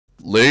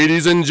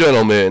Ladies and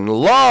gentlemen,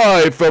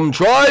 live from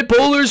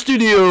Tripolar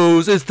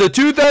Studios, it's the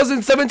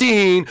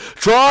 2017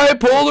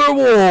 Tripolar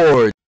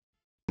Awards.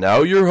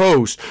 Now your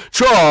host,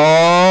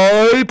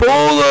 Tripolar!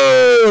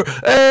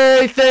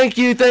 Hey, thank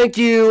you.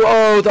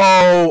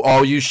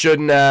 Oh, you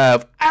shouldn't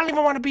have. I don't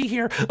even want to be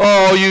here.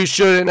 Oh, you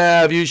shouldn't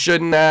have.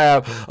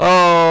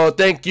 Oh,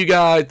 thank you,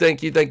 guys.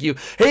 Thank you.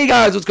 Hey,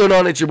 guys, what's going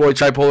on? It's your boy,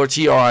 Tripolar,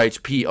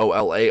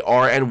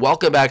 Tripolar, and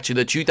welcome back to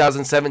the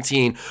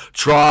 2017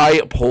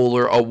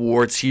 Tripolar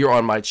Awards here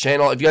on my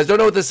channel. If you guys don't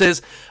know what this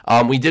is,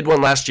 we did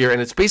one last year,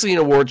 and it's basically an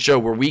award show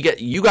where we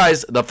get, you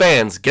guys, the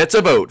fans, get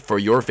to vote for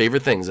your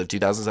favorite things of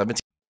 2017.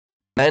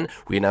 And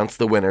we announce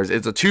the winners.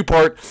 It's a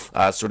two-part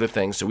sort of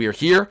thing. So we are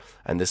here,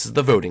 and this is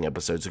the voting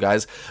episode. So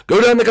guys,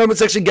 go down in the comment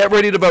section, get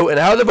ready to vote. And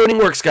how the voting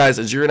works, guys,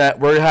 is we're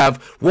gonna have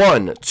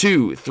 1,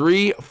 2,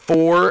 3,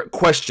 4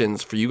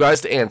 questions for you guys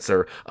to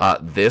answer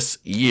this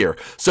year.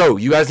 So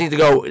you guys need to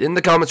go in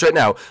the comments right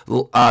now.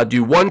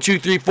 Do 1, 2,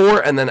 3, 4,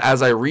 and then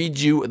as I read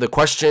you the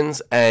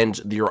questions and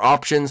your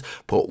options,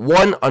 put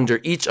 1 under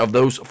each of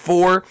those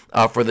 4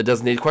 for the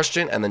designated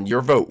question, and then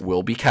your vote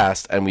will be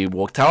cast, and we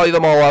will tally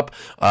them all up.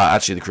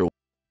 Actually, the crew.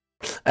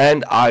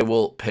 And I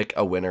will pick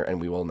a winner,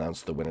 and we will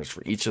announce the winners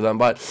for each of them.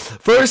 But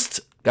first,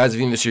 guys, if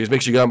you're in the series,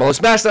 make sure you go down below,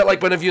 smash that like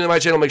button. If you're new to my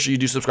channel, make sure you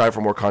do subscribe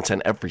for more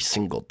content every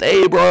single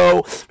day,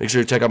 bro. Make sure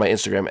you check out my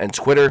Instagram and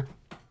Twitter.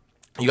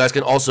 You guys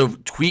can also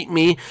tweet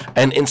me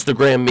and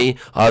Instagram me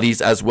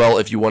these as well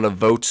if you want to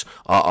vote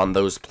on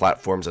those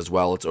platforms as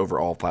well. It's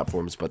over all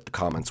platforms, but the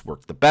comments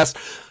work the best.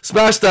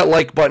 Smash that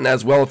like button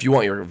as well if you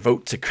want your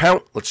vote to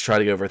count. Let's try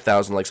to get over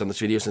 1,000 likes on this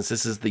video since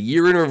this is the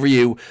year in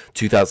review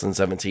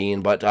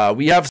 2017. But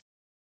we have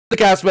the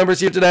cast members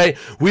here today.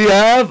 We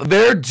have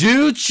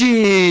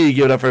Verducci.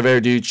 Give it up for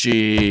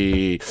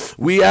Verducci.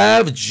 We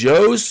have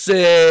Joseph.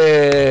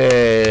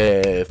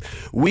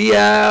 We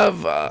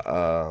have I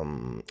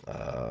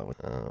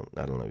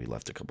don't know, he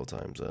left a couple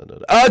times.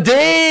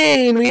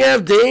 Dane. We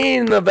have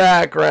Dane in the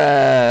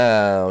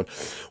background.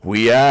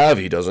 We have,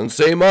 he doesn't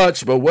say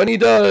much, but when he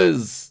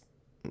does,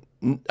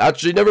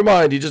 actually, never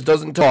mind, he just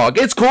doesn't talk.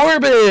 It's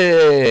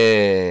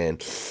Corbin.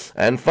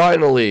 And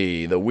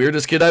finally, the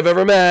weirdest kid I've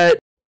ever met,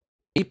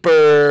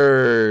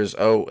 Keepers.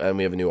 Oh, and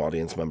we have a new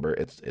audience member.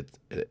 It's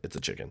a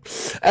chicken.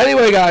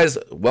 Anyway, guys,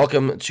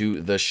 welcome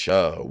to the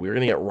show. We're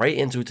gonna get right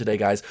into it today,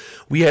 guys.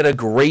 We had a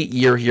great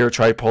year here at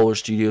Tripolar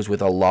Studios with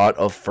a lot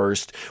of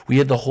first. We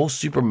had the whole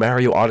Super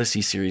Mario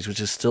Odyssey series, which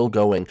is still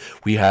going.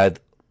 We had,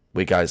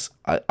 wait, guys,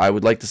 I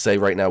would like to say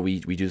right now, we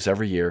do this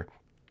every year.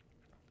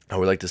 I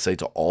would like to say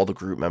to all the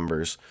group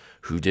members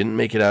who didn't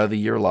make it out of the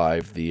year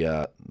live,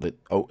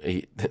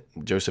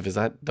 Joseph, is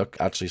that duck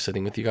actually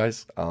sitting with you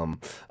guys?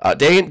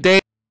 Dane,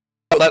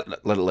 let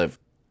it live.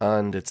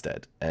 And it's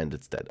dead.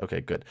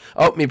 Okay, good.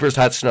 Oh, Meepers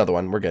hatched another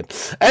one. We're good.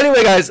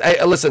 Anyway, guys,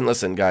 hey,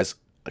 listen, guys.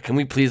 Can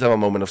we please have a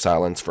moment of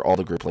silence for all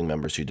the groupling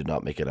members who did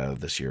not make it out of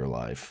this year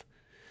alive?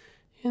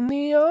 In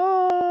the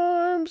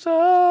arms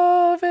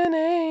of an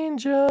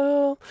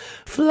angel,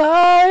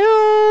 fly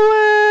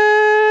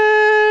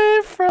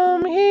away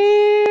from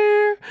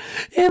here.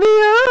 In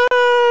the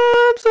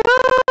arms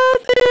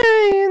of the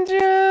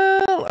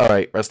angel. All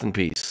right, rest in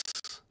peace.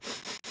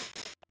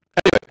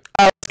 Anyway,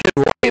 let's get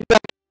right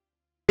back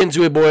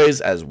into it, boys,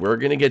 as we're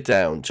gonna get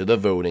down to the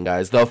voting,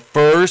 guys. The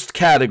first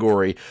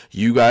category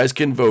you guys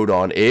can vote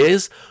on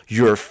is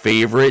your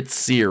favorite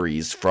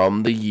series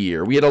from the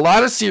year. We had a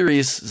lot of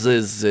series,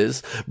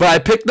 but I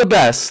picked the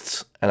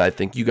best, and I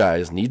think you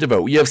guys need to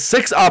vote. We have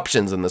 6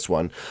 options in this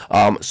one,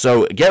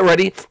 so get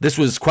ready. This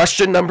was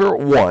question number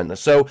 1,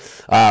 so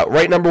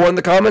write number 1 in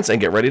the comments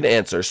and get ready to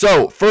answer.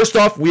 So first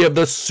off, we have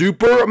the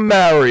Super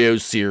Mario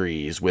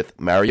series with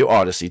Mario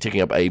Odyssey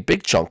taking up a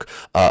big chunk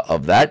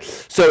of that.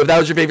 So if that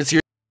was your favorite series,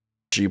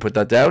 you put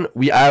that down.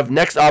 We have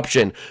next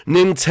option,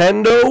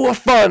 Nintendo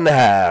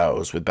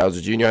Funhouse with Bowser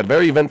Jr. Had a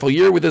very eventful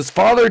year with his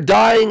father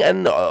dying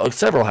and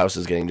several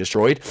houses getting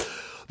destroyed.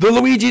 The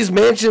Luigi's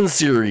Mansion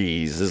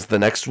series is the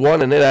next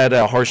one, and it had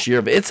a harsh year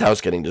of its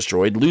house getting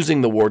destroyed, losing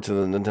the war to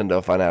the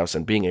Nintendo Funhouse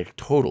and being a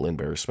total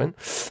embarrassment.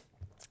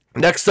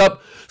 Next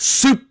up,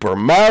 Super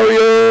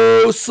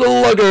Mario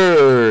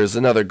Sluggers,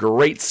 another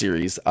great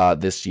series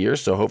this year,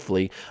 so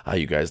hopefully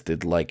you guys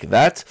did like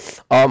that.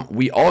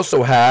 We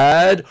also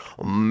had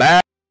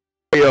Mario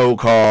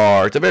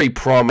Kart, a very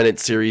prominent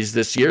series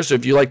this year, so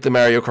if you like the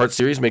Mario Kart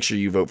series, make sure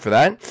you vote for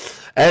that.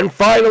 And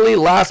finally,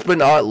 last but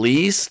not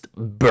least,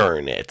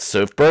 Burn It.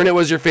 So if Burn It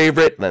was your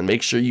favorite, then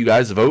make sure you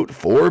guys vote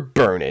for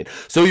Burn It.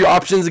 So your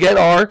options again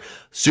are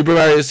Super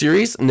Mario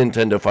series,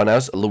 Nintendo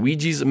Funhouse,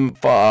 Luigi's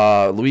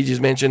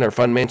Mansion or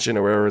Fun Mansion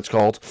or whatever it's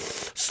called,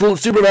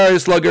 Super Mario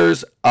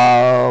Sluggers,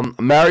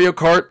 Mario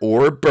Kart,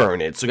 or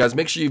Burn It. So guys,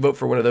 make sure you vote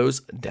for one of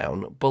those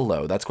down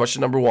below. That's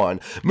question number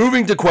 1.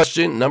 Moving to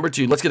question number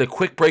 2. Let's get a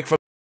quick break from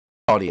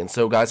the audience.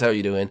 So guys, how are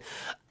you doing?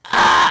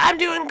 I'm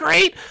doing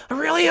great. I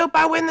really hope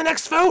I win the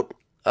next vote.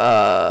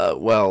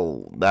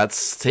 Well, that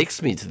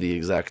takes me to the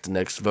exact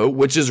next vote,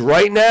 which is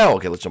right now.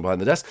 Okay, let's jump behind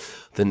the desk.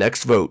 The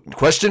next vote.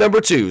 Question number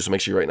 2. So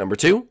make sure you write number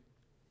 2.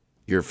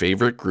 your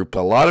favorite group, a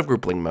lot of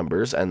groupling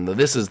members, and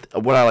this is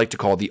what I like to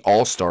call the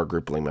all-star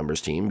groupling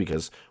members team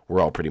because we're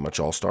all pretty much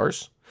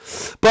all-stars.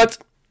 But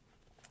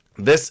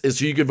this is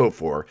who you could vote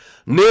for.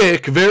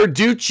 Nick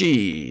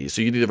Verducci.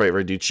 So you can either write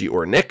Verducci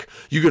or Nick.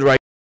 You could write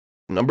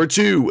number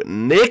 2,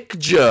 Nick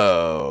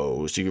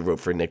Joe. So you can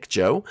vote for Nick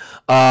Joe.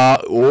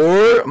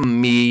 Or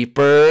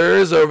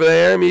Meepers over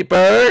there,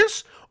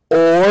 Meepers.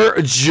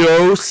 Or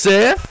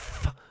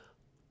Joseph.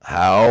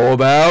 How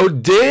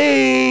about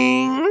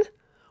Ding?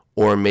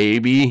 Or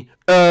maybe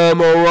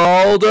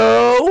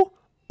Emeraldo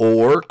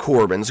or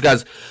Corbin. So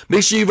guys,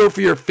 make sure you vote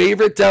for your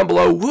favorite down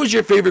below. Who's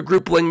your favorite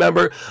groupling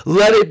member?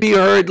 Let it be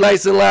heard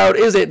nice and loud.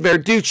 Is it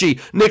Verducci,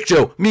 Nick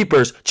Joe,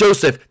 Meepers,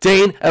 Joseph,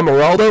 Dane,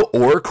 Emeraldo,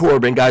 or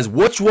Corbin? Guys,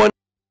 which one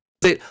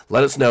is it?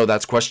 Let us know.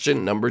 That's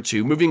question number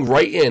 2. Moving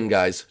right in,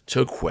 guys,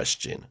 to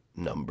question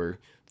number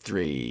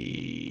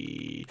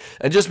 3.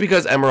 And just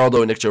because Emeraldo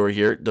and Nick Joe are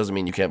here doesn't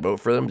mean you can't vote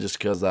for them just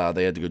because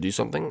they had to go do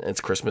something. It's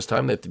Christmas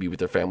time. They have to be with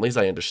their families.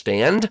 I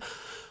understand.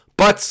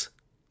 But,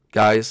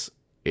 guys,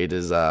 it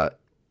is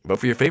vote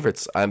for your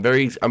favorites. I'm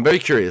very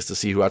curious to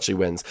see who actually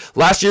wins.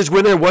 Last year's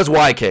winner was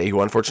YK,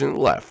 who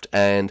unfortunately left.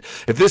 And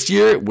if this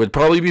year would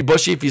probably be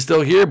Bushy if he's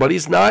still here, but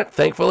he's not,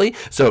 thankfully.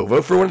 So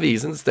vote for one of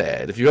these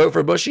instead. If you vote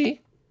for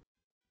Bushy,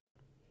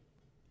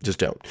 just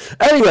don't.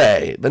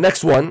 Anyway, the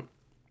next one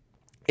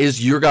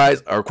is your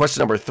guys, or question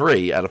number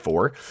 3 out of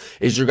 4,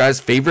 is your guys'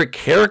 favorite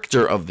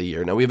character of the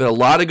year. Now, we've had a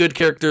lot of good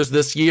characters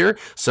this year,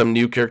 some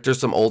new characters,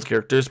 some old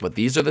characters, but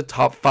these are the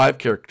top 5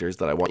 characters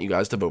that I want you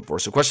guys to vote for.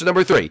 So question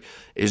number 3,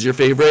 is your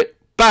favorite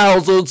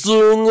Bowser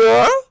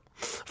Jr.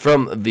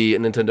 from the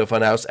Nintendo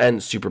Funhouse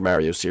and Super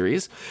Mario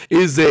series?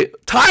 Is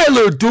it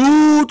Tyler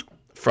Dude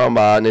from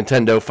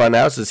Nintendo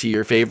Funhouse? Is he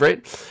your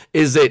favorite?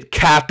 Is it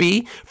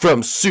Cappy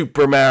from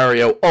Super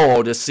Mario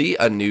Odyssey,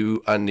 a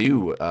new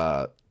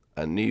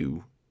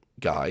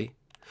guy,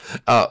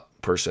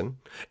 person?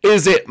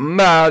 Is it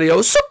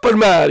Mario, Super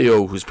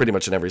Mario, who's pretty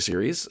much in every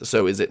series?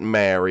 So is it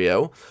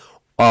Mario?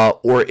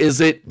 Or is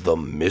it the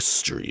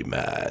Mystery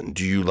Man?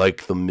 Do you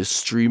like the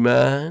Mystery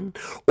Man?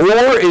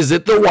 Or is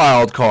it the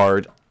wild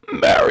card,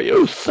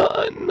 Mario's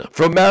son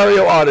from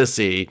Mario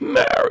Odyssey?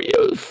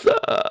 Mario's son.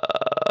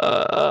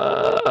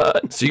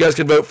 So you guys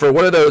can vote for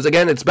one of those.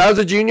 Again, it's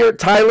Bowser Jr.,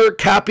 Tyler,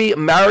 Cappy,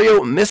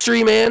 Mario,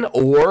 Mystery Man,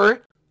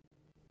 or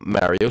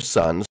Mario's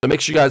son. So make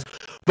sure you guys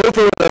vote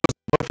for one of those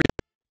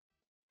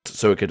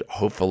so it could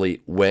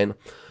hopefully win.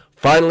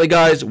 Finally,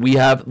 guys, we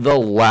have the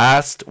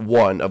last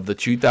one of the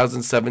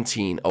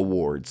 2017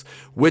 awards,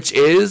 which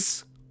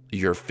is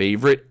your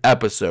favorite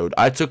episode.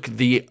 I took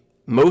the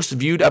most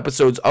viewed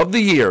episodes of the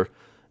year,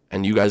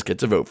 and you guys get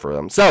to vote for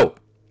them. So,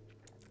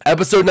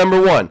 episode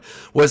number 1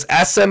 was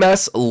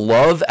SMS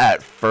Love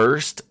at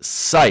First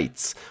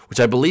Sight, which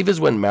I believe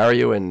is when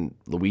Mario and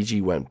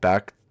Luigi went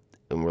back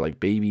and were like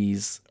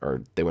babies,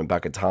 or they went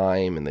back in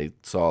time and they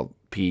saw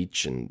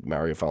Peach and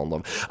Mario fell in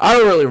love. I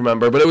don't really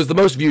remember, but it was the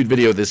most viewed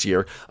video this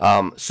year.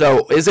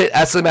 So is it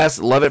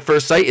SMS Love at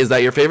First Sight? Is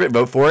that your favorite?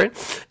 Vote for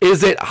it.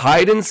 Is it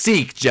Hide and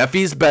Seek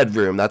Jeffy's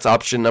Bedroom? That's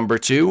option number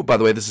 2. By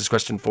the way, this is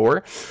question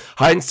 4.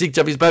 Hide and Seek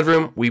Jeffy's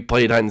Bedroom. We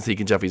played Hide and Seek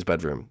in Jeffy's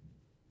bedroom.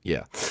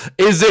 Yeah.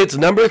 Is it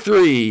number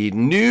 3,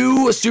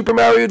 New Super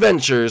Mario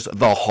Adventures,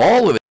 The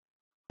Hall of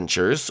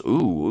Adventures?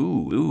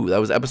 Ooh,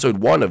 that was episode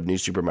 1 of New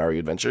Super Mario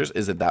Adventures.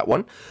 Is it that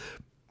one?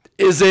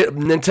 Is it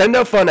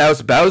Nintendo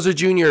Funhouse Bowser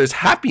Jr.'s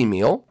Happy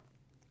Meal,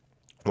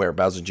 where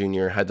Bowser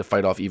Jr. had to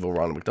fight off evil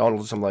Ronald McDonald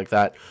or something like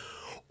that?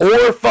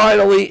 Or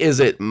finally, is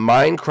it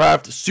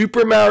Minecraft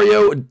Super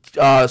Mario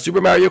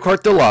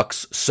Kart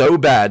Deluxe So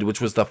Bad,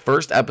 which was the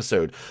first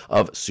episode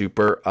of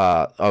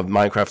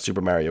Minecraft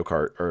Super Mario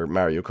Kart, or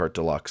Mario Kart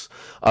Deluxe?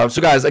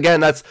 So guys, again,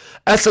 that's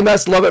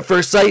SMS Love at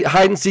First Sight,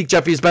 Hide and Seek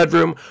Jeffy's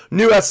Bedroom,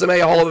 New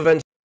SMA Hall of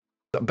Adventures,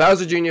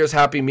 Bowser Jr.'s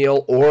Happy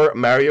Meal, or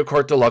Mario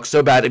Kart Deluxe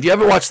So Bad. If you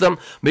haven't watched them,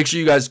 make sure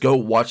you guys go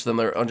watch them.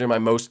 They're under my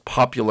most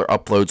popular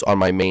uploads on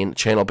my main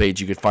channel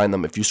page. You can find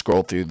them if you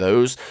scroll through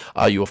those.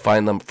 You will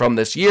find them from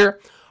this year.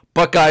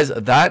 But guys,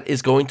 that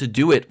is going to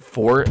do it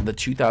for the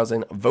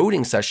 2000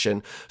 voting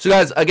session. So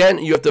guys, again,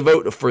 you have to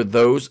vote for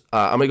those.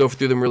 I'm going to go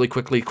through them really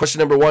quickly. Question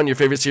number 1, your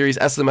favorite series: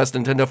 SMS,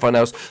 Nintendo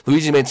Funhouse,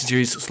 Luigi Mansion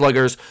series,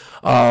 Sluggers,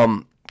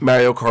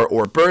 Mario Kart,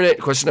 or Burn It.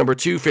 Question number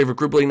 2, favorite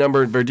groupling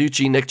number: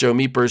 Verducci, Nick, Joe,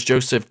 Meepers,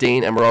 Joseph,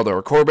 Dane, Emeraldo,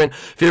 or Corbin.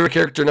 Favorite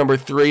character number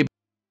 3,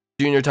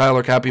 Junior,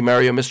 Tyler, Cappy,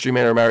 Mario, Mystery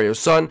Man, or Mario's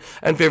son.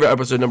 And favorite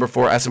episode number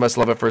 4, SMS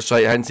Love at First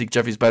Sight, Hide and Seek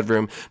Jeffy's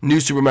Bedroom, New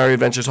Super Mario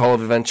Adventures, Hall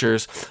of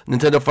Adventures,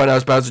 Nintendo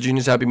Funhouse, Bowser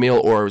Jr.'s Happy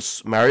Meal, or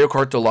Mario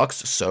Kart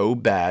Deluxe So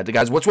Bad.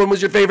 Guys, which one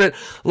was your favorite?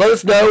 Let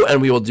us know,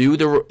 and we will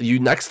do you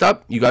next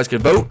up. You guys can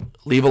vote,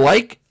 leave a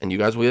like, and you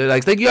guys will get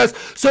likes. Thank you guys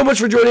so much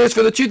for joining us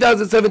for the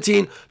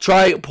 2017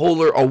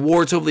 Tripolar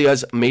Awards. Hopefully you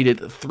guys made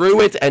it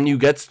through it, and you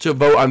get to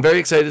vote. I'm very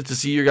excited to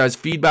see your guys'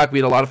 feedback. We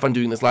had a lot of fun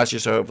doing this last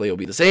year, so hopefully it'll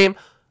be the same.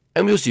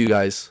 And we'll see you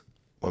guys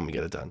when we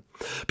get it done.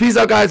 Peace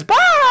out, guys. Bye!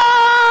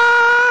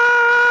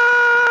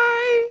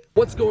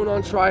 What's What's going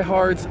on,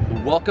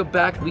 tryhards? Welcome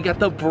back. We got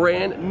the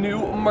brand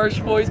new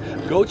merch, boys.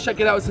 Go check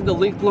it out. It's in the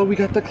link below. We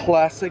got the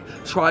classic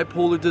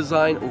tripolar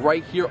design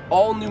right here.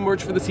 All new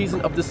merch for the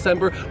season of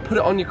December. Put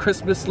it on your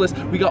Christmas list.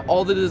 We got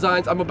all the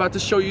designs. I'm about to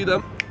show you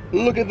them.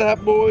 Look at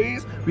that,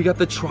 boys. We got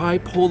the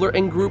Tripolar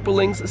and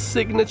Groupalings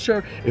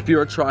signature. If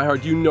you're a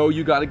tryhard, you know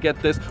you gotta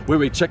get this.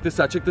 Wait, check this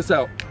out, check this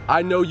out.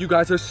 I know you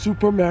guys are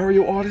Super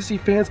Mario Odyssey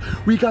fans.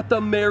 We got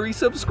the Merry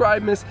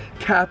Subscribe Miss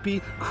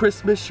Cappy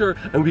Christmas shirt.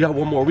 And we got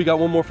one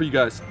more for you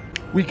guys.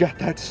 We got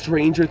that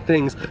Stranger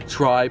Things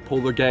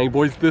Tripolar gang,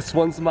 boys. This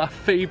one's my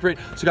favorite.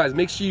 So guys,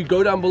 make sure you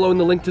go down below in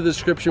the link to the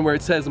description where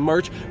it says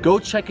merch. Go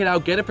check it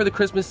out. Get it for the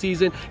Christmas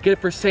season. Get it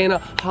for Santa,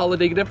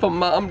 holiday. Get it for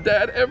mom,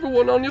 dad,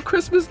 everyone on your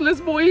Christmas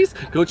list, boys.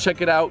 Go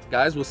check it out.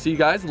 Guys, we'll see you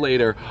guys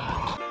later.